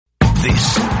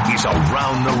This is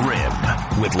Around the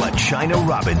Rim with LaChina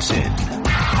Robinson.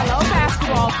 Hello,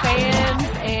 basketball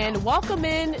fans, and welcome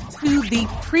in to the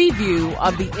preview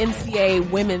of the NCAA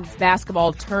Women's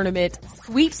Basketball Tournament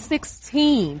Sweet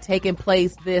 16 taking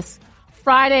place this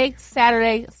Friday,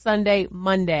 Saturday, Sunday,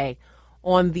 Monday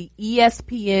on the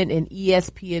ESPN and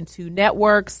ESPN2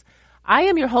 networks. I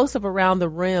am your host of Around the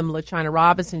Rim, LaChina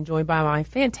Robinson, joined by my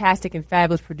fantastic and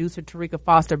fabulous producer, Tarika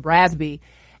Foster Brasby.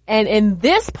 And in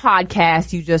this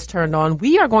podcast you just turned on,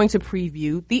 we are going to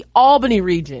preview the Albany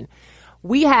region.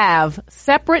 We have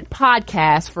separate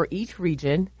podcasts for each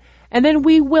region, and then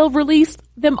we will release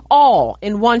them all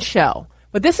in one show.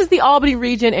 But this is the Albany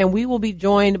region, and we will be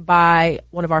joined by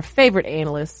one of our favorite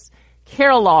analysts,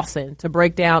 Katie Lawson, to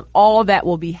break down all that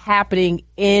will be happening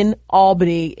in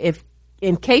Albany.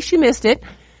 In case you missed it,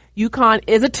 UConn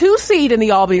is a 2 seed in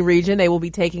the Albany region. They will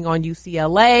be taking on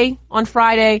UCLA on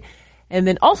Friday. And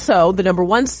then also the number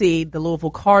 1 seed, the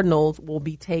Louisville Cardinals, will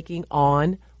be taking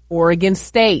on Oregon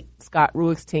State, Scott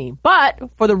Rueck's team. But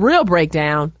for the real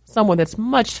breakdown, someone that's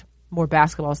much more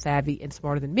basketball savvy and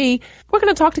smarter than me, we're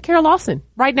going to talk to Katie Lawson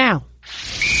right now.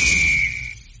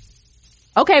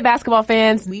 Okay, basketball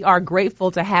fans, we are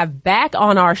grateful to have back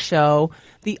on our show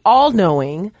the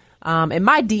all-knowing and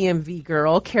my DMV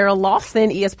girl, Katie Lawson,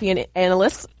 ESPN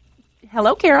analyst.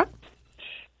 Hello, Katie.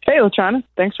 Hey, LaChina.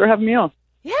 Thanks for having me on.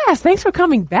 Yes, thanks for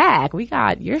coming back.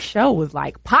 Your show was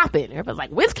like popping. Everybody's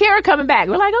like, when's Katie coming back?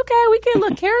 We're like, okay, we can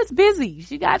look. Kara's busy.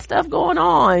 She got stuff going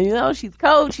on. You know, she's a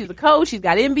coach. She's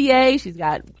got NBA. She's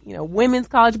got, women's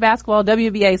college basketball,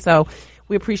 WNBA. So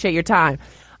we appreciate your time.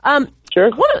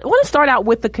 Sure. I want to start out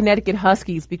with the Connecticut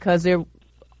Huskies because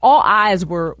all eyes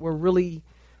were really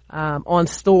on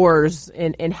Stores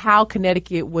and how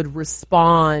Connecticut would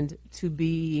respond to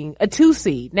being a 2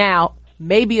 seed. Now,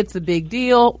 maybe it's a big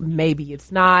deal, maybe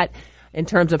it's not, in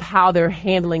terms of how they're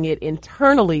handling it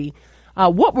internally.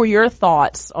 What were your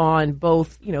thoughts on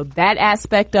both, that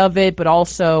aspect of it, but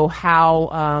also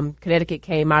how Connecticut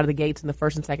came out of the gates in the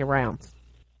first and second rounds?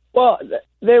 Well,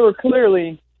 they were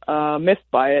clearly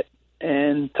miffed by it,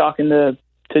 and talking to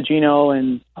Gino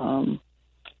and,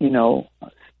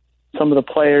 some of the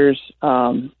players,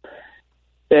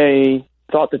 they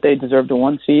thought that they deserved a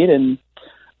 1 seed, and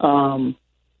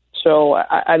so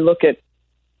I look at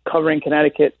covering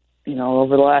Connecticut,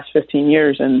 over the last 15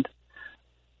 years, and,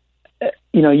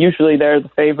 usually they're the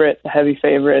favorite, the heavy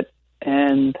favorite,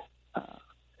 and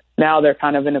now they're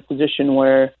kind of in a position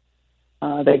where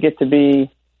they get to be,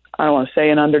 I don't want to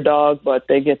say an underdog, but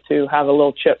they get to have a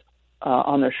little chip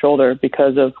on their shoulder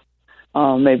because of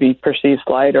maybe perceived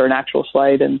slight or an actual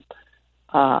slight, and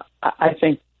I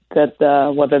think that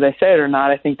whether they say it or not,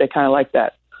 I think they kind of like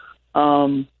that.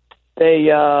 They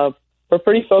were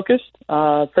pretty focused,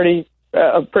 pretty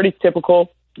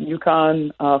typical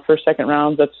UConn first, second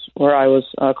rounds. That's where I was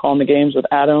calling the games with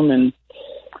Adam, and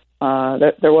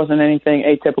there wasn't anything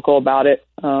atypical about it.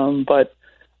 But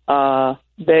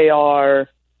they are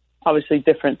obviously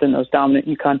different than those dominant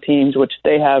UConn teams, which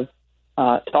they have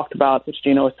talked about, which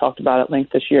Gino has talked about at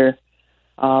length this year.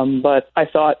 But I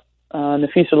thought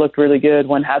Nafisa looked really good.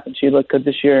 When hasn't she looked good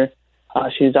this year?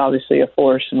 She's obviously a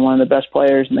force and one of the best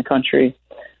players in the country.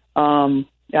 LaChina,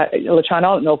 I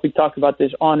don't know if we talked about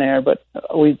this on air, but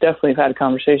we definitely have had a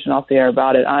conversation off the air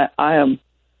about it. I am,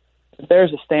 if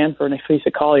there's a stand for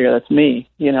Nafisa Collier, that's me.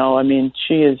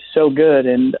 She is so good,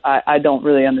 and I don't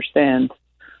really understand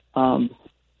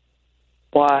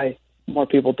why more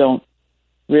people don't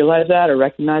realize that or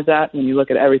recognize that when you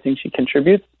look at everything she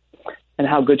contributes and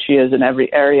how good she is in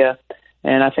every area.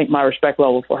 And I think my respect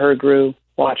level for her grew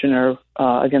watching her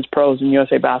against pros in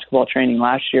USA basketball training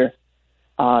last year.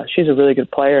 She's a really good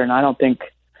player, and I don't think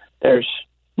there's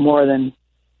more than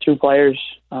 2 players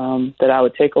that I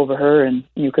would take over her, and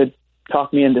you could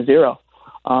talk me into 0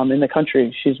 in the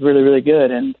country. She's really, really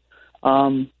good. And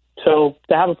so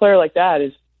to have a player like that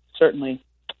is certainly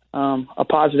a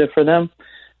positive for them.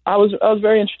 I was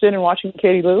very interested in watching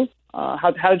Katie Lou.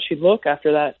 How did she look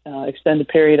after that extended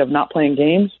period of not playing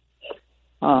games?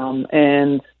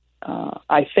 And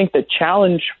I think the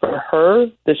challenge for her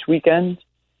this weekend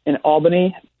in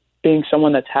Albany, being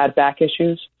someone that's had back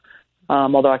issues,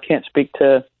 although I can't speak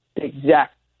to the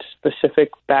exact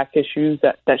specific back issues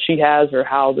that she has or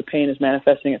how the pain is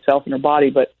manifesting itself in her body,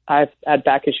 but I've had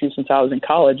back issues since I was in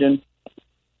college, and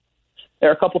there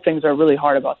are a couple things that are really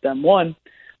hard about them. One,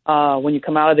 when you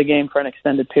come out of the game for an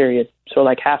extended period, so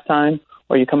like halftime,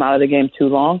 or you come out of the game too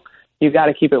long, you got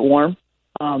to keep it warm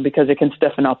because it can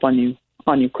stiffen up on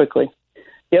you quickly.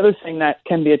 The other thing that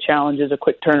can be a challenge is a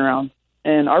quick turnaround.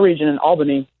 And our region in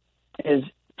Albany is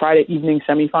Friday evening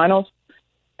semifinals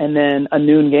and then a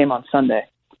noon game on Sunday.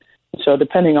 so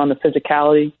depending on the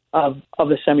physicality of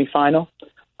the semifinal,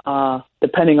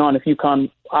 depending on if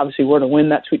UConn obviously were to win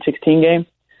that Sweet 16 game,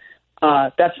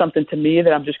 that's something to me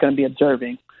that I'm just going to be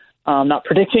observing. Not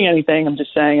predicting anything. I'm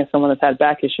just saying, as someone that's had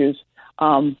back issues,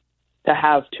 to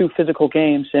have two physical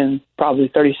games in probably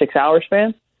 36 hours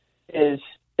span is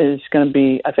going to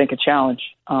be, I think, a challenge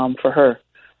for her.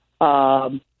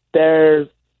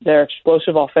 They're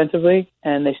explosive offensively,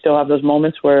 and they still have those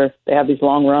moments where they have these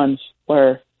long runs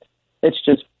where it's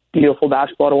just beautiful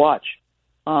basketball to watch.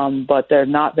 But they're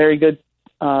not very good.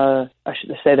 I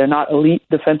should say they're not elite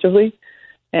defensively,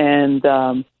 and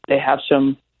they have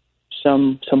some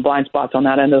blind spots on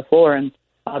that end of the floor, and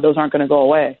those aren't going to go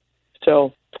away.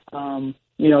 So,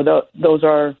 those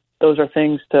are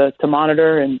things to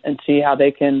monitor and see how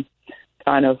they can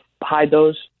kind of hide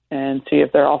those and see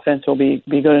if their offense will be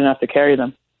good enough to carry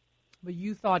them. But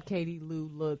you thought Katie Lou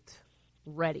looked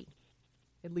ready,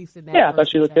 at least in that. Yeah, I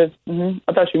thought she looked good. Mm-hmm.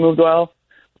 I thought she moved well.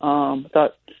 I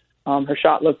thought her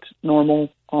shot looked normal.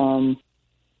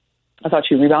 I thought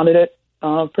she rebounded it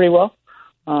pretty well.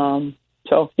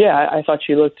 So yeah, I thought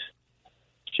she looked.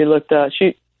 You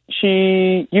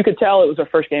could tell it was her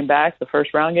first game back, the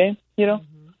first round game,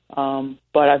 Mm-hmm.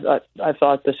 But I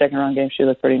thought the second round game she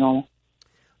looked pretty normal.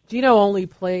 Gino only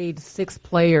played 6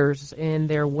 players in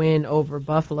their win over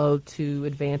Buffalo to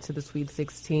advance to the Sweet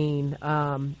 16.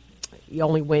 He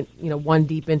only went, one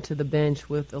deep into the bench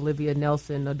with Olivia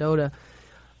Nelson-Ododa.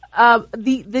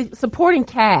 The supporting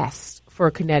cast for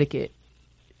Connecticut,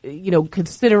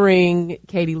 considering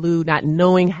Katie Lou, not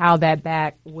knowing how that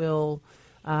back will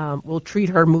treat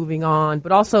her moving on,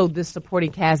 but also this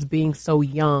supporting cast being so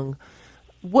young.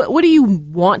 What do you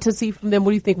want to see from them?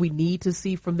 What do you think we need to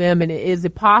see from them? And is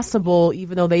it possible,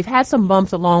 even though they've had some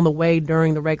bumps along the way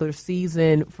during the regular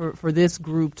season, for this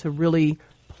group to really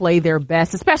play their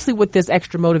best, especially with this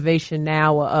extra motivation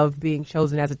now of being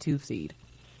chosen as a 2 seed?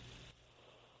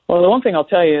 Well, the one thing I'll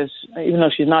tell you is, even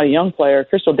though she's not a young player,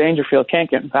 Crystal Dangerfield can't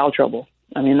get in foul trouble.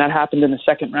 I mean, that happened in the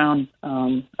second round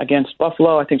against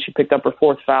Buffalo. I think she picked up her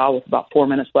 4th foul with about 4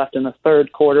 minutes left in the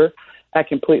third quarter. That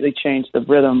completely changed the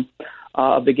rhythm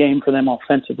of the game for them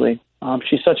offensively.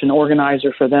 She's such an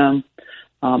organizer for them.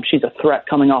 She's a threat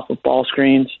coming off of ball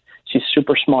screens. She's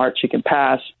super smart. She can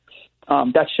pass.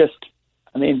 She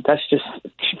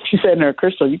said in her,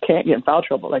 Crystal, you can't get in foul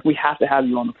trouble. Like, we have to have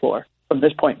you on the floor from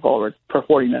this point forward for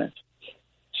 40 minutes.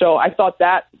 So I thought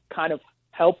that kind of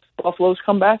helped Buffalo's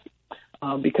comeback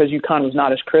because UConn was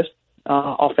not as crisp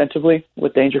offensively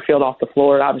with Dangerfield off the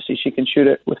floor. Obviously, she can shoot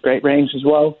it with great range as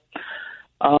well.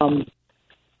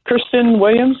 Kristen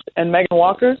Williams and Megan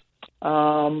Walker,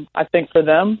 I think for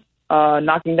them,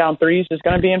 knocking down threes is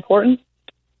going to be important.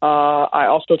 I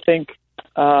also think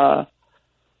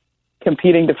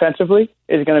competing defensively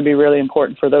is going to be really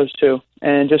important for those two.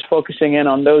 And just focusing in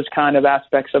on those kind of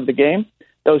aspects of the game,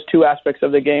 those 2 aspects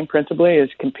of the game principally,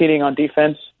 is competing on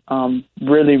defense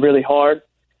really, really hard,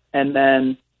 and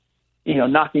then,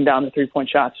 knocking down the 3-point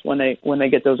shots when they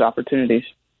get those opportunities.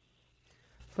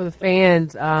 For the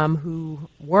fans who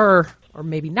were or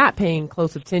maybe not paying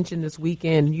close attention this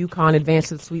weekend, UConn advanced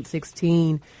to the Sweet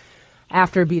 16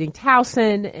 after beating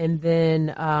Towson and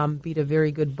then beat a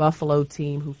very good Buffalo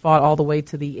team who fought all the way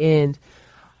to the end.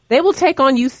 They will take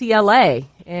on UCLA,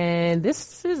 and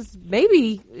this is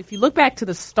maybe, if you look back to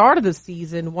the start of the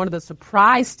season, one of the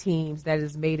surprise teams that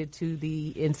has made it to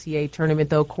the NCAA tournament,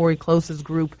 though Corey Close's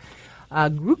group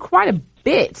grew quite a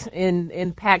bit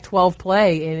in Pac-12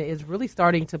 play and is really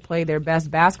starting to play their best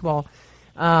basketball.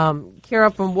 Kara,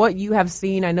 from what you have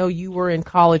seen, I know you were in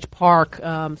College Park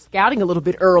scouting a little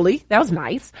bit early. That was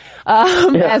nice.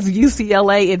 As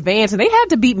UCLA advanced, and they had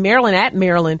to beat Maryland at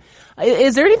Maryland.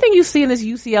 Is there anything you see in this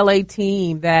UCLA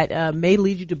team that may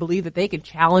lead you to believe that they could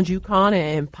challenge UConn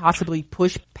and possibly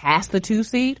push past the 2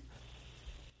 seed?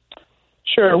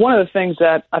 Sure. One of the things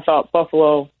that I thought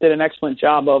Buffalo did an excellent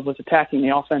job of was attacking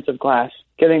the offensive glass,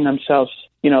 giving themselves,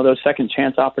 those second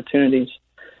chance opportunities,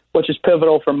 which is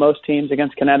pivotal for most teams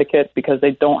against Connecticut because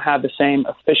they don't have the same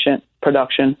efficient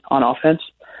production on offense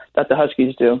that the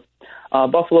Huskies do.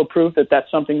 Buffalo proved that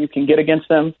that's something you can get against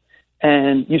them,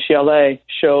 and UCLA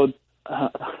showed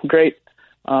great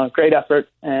effort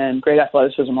and great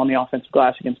athleticism on the offensive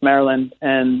glass against Maryland,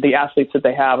 and the athletes that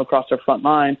they have across their front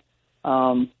line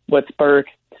with Burke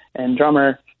and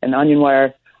Drummer and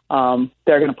Onyenware,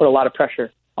 they're going to put a lot of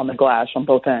pressure on the glass on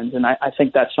both ends, and I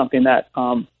think that's something that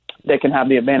they can have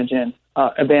the advantage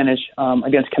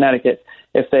against Connecticut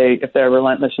if they're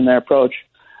relentless in their approach.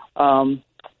 I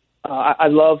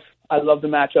love the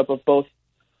matchup of both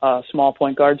small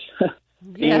point guards,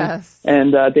 yes,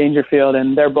 and Dangerfield,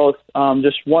 and they're both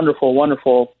just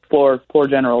wonderful floor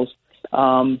generals.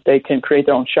 They can create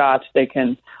their own shots. They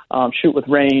can shoot with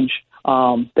range.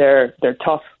 They're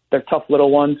tough. They're tough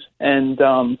little ones, and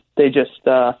they just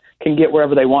can get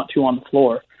wherever they want to on the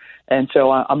floor. And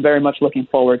so I'm very much looking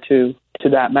forward to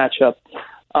that matchup.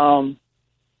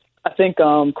 I think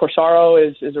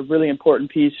Corsaro is a really important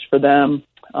piece for them,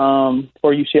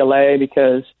 for UCLA,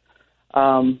 because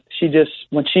she just,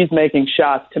 when she's making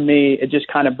shots, to me, it just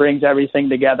kind of brings everything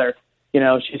together.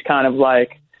 She's kind of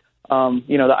like,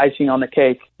 the icing on the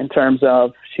cake in terms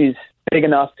of she's big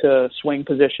enough to swing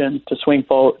positions, to swing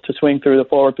through the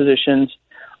forward positions.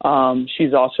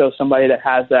 She's also somebody that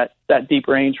has that deep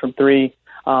range from three,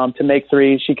 to make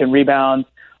threes. She can rebound.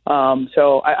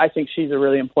 So I think she's a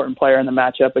really important player in the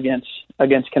matchup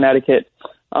against Connecticut.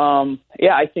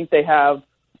 I think they have.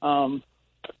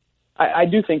 I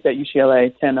do think that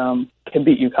UCLA can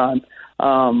beat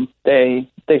UConn.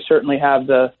 They certainly have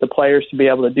the players to be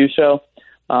able to do so.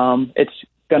 It's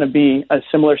going to be a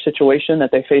similar situation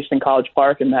that they faced in College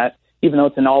Park, in that even though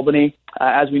it's in Albany,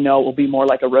 as we know, it will be more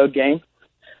like a road game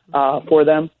for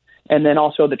them. And then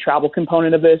also the travel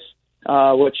component of this,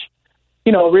 which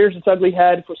rears its ugly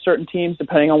head for certain teams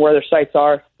depending on where their sites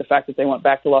are. The fact that they went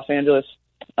back to Los Angeles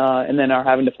and then are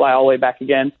having to fly all the way back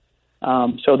again.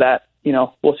 So that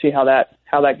we'll see how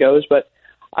that goes. But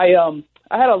I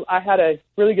had a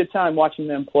really good time watching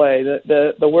them play.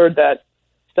 The word that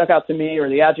stuck out to me, or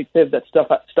the adjective that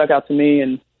stuck out to me,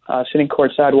 and sitting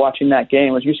courtside watching that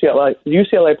game, was UCLA.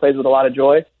 UCLA plays with a lot of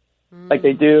joy, like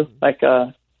they do. Like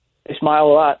they smile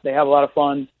a lot, they have a lot of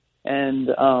fun, and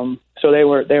so they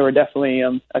were definitely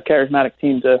a charismatic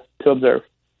team to observe.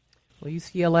 Well,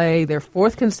 UCLA, their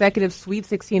fourth consecutive Sweet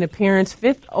 16 appearance,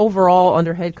 fifth overall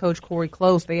under head coach Corey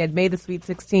Close. They had made the Sweet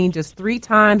 16 just 3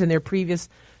 times in their previous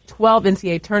 12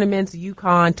 NCAA tournaments.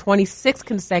 UConn, 26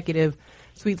 consecutive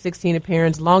Sweet 16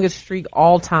 appearance, longest streak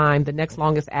all time. The next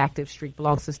longest active streak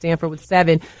belongs to Stanford with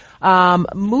 7.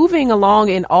 Moving along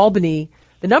in Albany,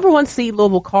 the number 1 seed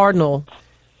Louisville Cardinal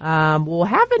will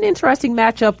have an interesting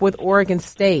matchup with Oregon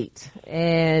State.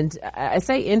 And I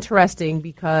say interesting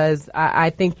because I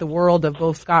think the world of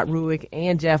both Scott Rueck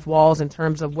and Jeff Walz in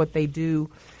terms of what they do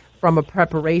from a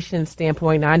preparation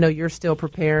standpoint. Now, I know you're still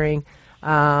preparing,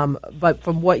 but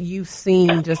from what you've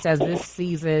seen just as this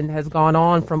season has gone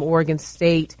on from Oregon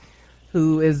State,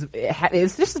 this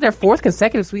is their 4th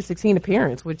consecutive Sweet 16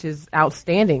 appearance, which is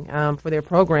outstanding for their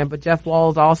program. But Jeff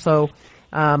Walz also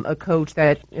a coach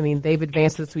that, they've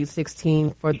advanced to the Sweet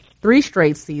 16 for 3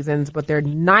 straight seasons, but their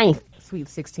 9th Sweet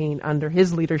 16 under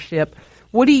his leadership.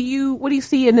 What do you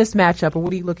see in this matchup, or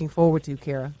what are you looking forward to,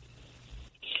 Kara?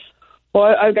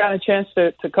 Well, I've gotten a chance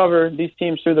to cover these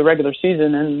teams through the regular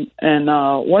season, and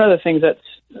one of the things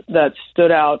that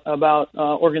stood out about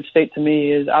Oregon State to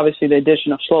me is obviously the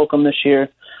addition of Slocum this year.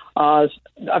 I've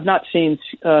not seen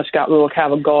Scott Rueck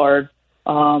have a guard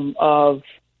of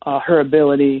her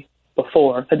ability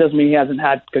before. That doesn't mean he hasn't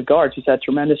had good guards. He's had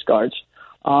tremendous guards.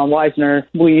 Weisner,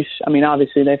 Weiss,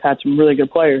 obviously they've had some really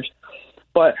good players.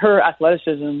 But her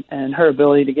athleticism and her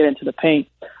ability to get into the paint,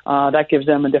 that gives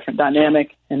them a different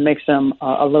dynamic and makes them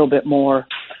a little bit more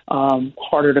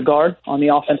harder to guard on the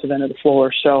offensive end of the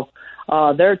floor. So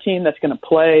they're a team that's going to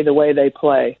play the way they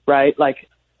play, right? Like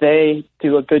they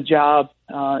do a good job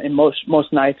in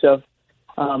most nights of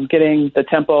getting the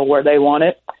tempo where they want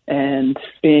it and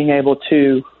being able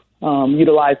to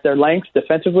utilize their lengths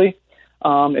defensively.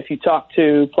 If you talk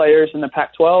to players in the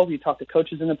Pac-12, you talk to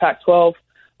coaches in the Pac-12,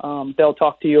 they'll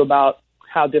talk to you about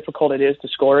how difficult it is to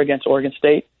score against Oregon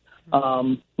State,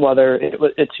 whether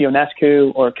it's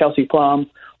Ionescu or Kelsey Plum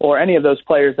or any of those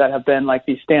players that have been like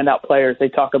these standout players. They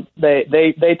talk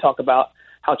about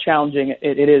how challenging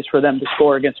it is for them to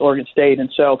score against Oregon State.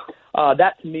 And so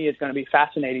that to me is going to be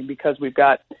fascinating because we've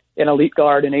got an elite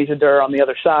guard in Asia Durr on the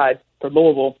other side for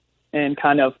Louisville, and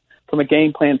kind of from a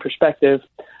game plan perspective,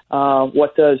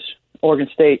 what does Oregon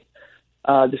State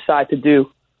decide to do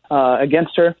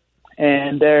against her?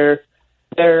 And the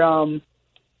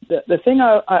thing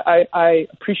I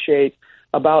appreciate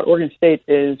about Oregon State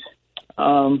is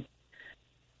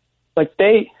like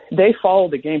they follow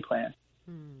the game plan,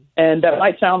 and that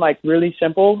might sound like really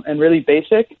simple and really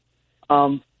basic.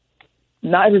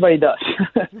 Not everybody does.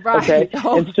 Right. Okay,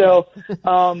 and so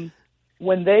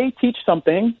when they teach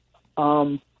something,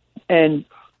 and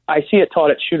I see it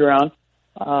taught at shoot-around.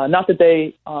 Not that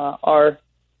they are,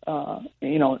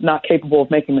 not capable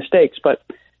of making mistakes, but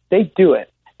they do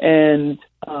it. And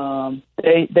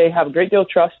they have a great deal of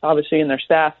trust, obviously, in their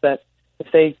staff that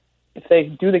if they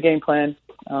do the game plan,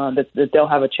 that they'll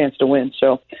have a chance to win.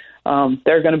 So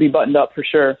they're going to be buttoned up for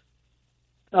sure.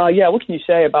 What can you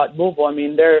say about Louisville? I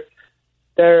mean, they're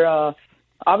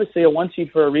obviously a 1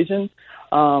 seed for a reason.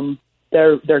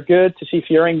 They're good. To see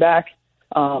Fearing back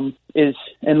is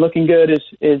looking good.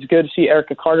 Is good to see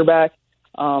Erica Carter back.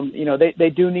 They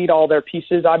do need all their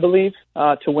pieces, I believe,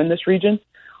 to win this region.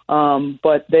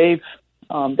 But they've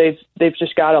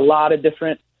just got a lot of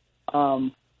different. I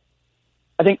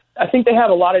think they have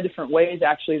a lot of different ways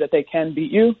actually that they can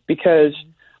beat you, because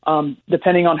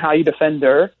depending on how you defend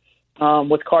Durr,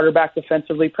 with Carter back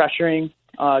defensively pressuring,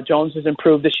 Jones has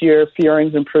improved this year.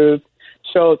 Fearing's improved.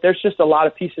 So there's just a lot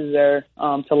of pieces there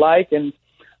to like, and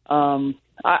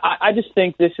I just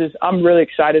think I'm really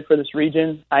excited for this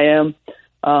region. I am.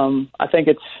 I think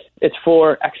it's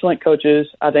for excellent coaches.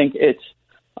 I think it's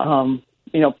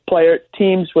player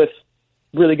teams with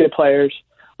really good players.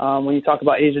 When you talk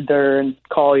about Asia Durr and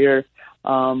Collier,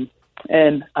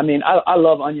 and I mean I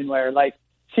love Onyenwere. Like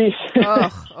she's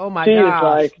oh my she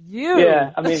gosh, is like,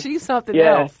 yeah. I mean she's something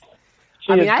else.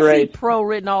 I mean, I great. see pro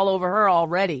written all over her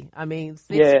already. I mean,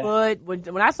 6 foot.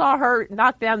 When I saw her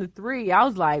knock down the 3, I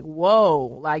was like,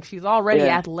 whoa. Like, she's already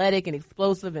athletic and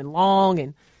explosive and long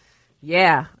and,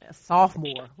 a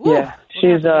sophomore. Woo. Yeah,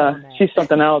 she's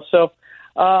something else. So,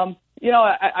 I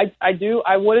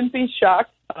wouldn't be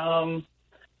shocked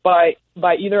by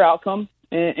either outcome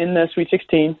in the Sweet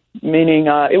 16, meaning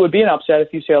it would be an upset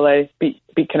if UCLA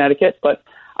beat Connecticut, but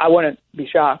I wouldn't be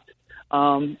shocked.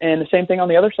 And the same thing on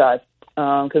the other side.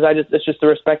 Because it's just the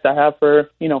respect I have for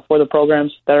the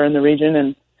programs that are in the region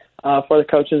and for the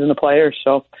coaches and the players.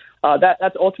 So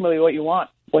that's ultimately what you want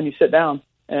when you sit down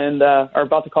and are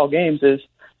about to call games. Is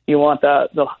you want the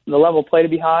level of play to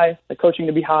be high, the coaching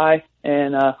to be high,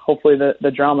 and hopefully the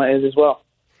drama is as well.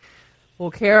 Well,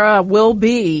 Kara will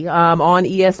be on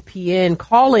ESPN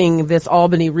calling this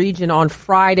Albany region on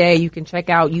Friday. You can check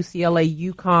out UCLA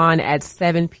UConn at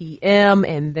 7 p.m.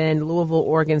 and then Louisville,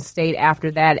 Oregon State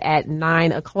after that at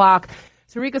 9 o'clock.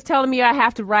 Sarika's telling me I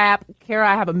have to wrap. Kara,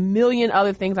 I have a million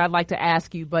other things I'd like to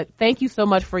ask you, but thank you so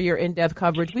much for your in-depth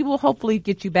coverage. We will hopefully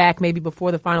get you back maybe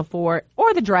before the Final Four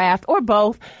or the draft or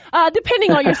both,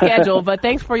 depending on your schedule. But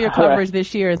thanks for your coverage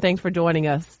this year, and thanks for joining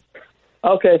us.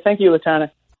 Okay, thank you,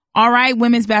 LaChina. All right,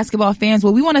 women's basketball fans.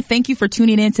 Well, we want to thank you for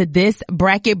tuning in to this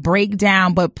bracket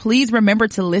breakdown, but please remember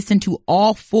to listen to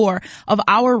all 4 of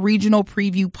our regional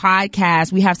preview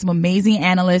podcasts. We have some amazing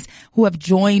analysts who have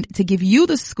joined to give you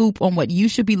the scoop on what you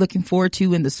should be looking forward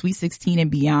to in the Sweet 16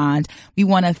 and beyond. We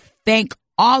want to thank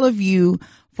all of you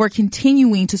for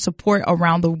continuing to support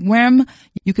Around the Rim.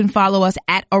 You can follow us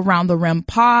at Around the Rim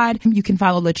Pod. You can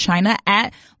follow LaChina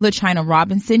at LaChina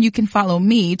Robinson. You can follow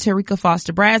me, Tarika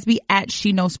Foster Brasby, at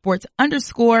SheKnowSports_.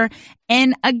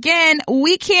 And again,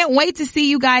 we can't wait to see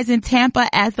you guys in Tampa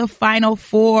at the Final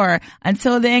Four.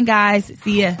 Until then, guys,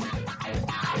 see ya.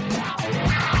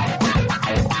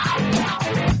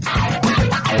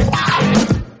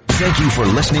 Thank you for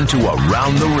listening to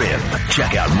Around the Rim.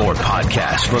 Check out more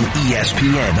podcasts from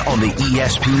ESPN on the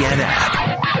ESPN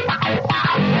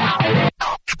app.